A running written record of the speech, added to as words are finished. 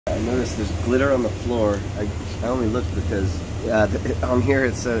noticed there's glitter on the floor. I only looked because on here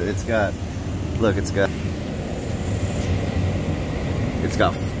it's got, look, it's got,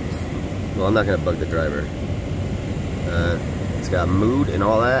 well, I'm not gonna bug the driver. It's got mood and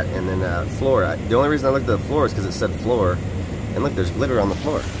all that, and then floor. The only reason I looked at the floor is because it said floor, and look, there's glitter on the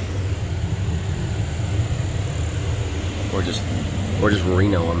floor. Or just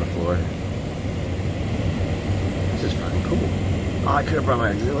Reno on the floor. This is fucking cool. Oh, I could have brought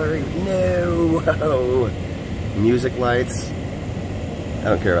my auxiliary. No. Music lights. I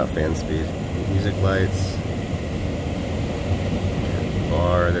don't care about fan speed. Music lights.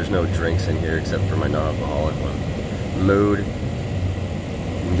 Bar. There's no drinks in here except for my non-alcoholic one. Mood. You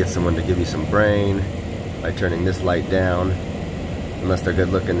can get someone to give you some brain by turning this light down. Unless they're good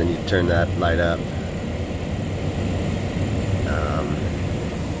looking, then you turn that light up.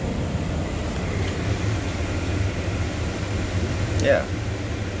 Yeah.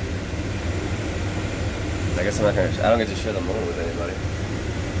 I guess I don't get to share the moment with anybody.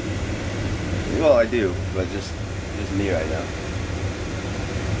 Well, I do, but just me right now.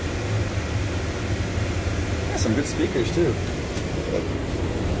 Yeah, some good speakers too.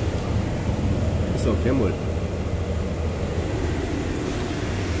 So Kimwood.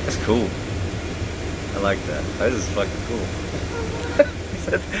 That's cool. I like that. This is fucking cool.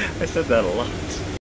 I said that a lot.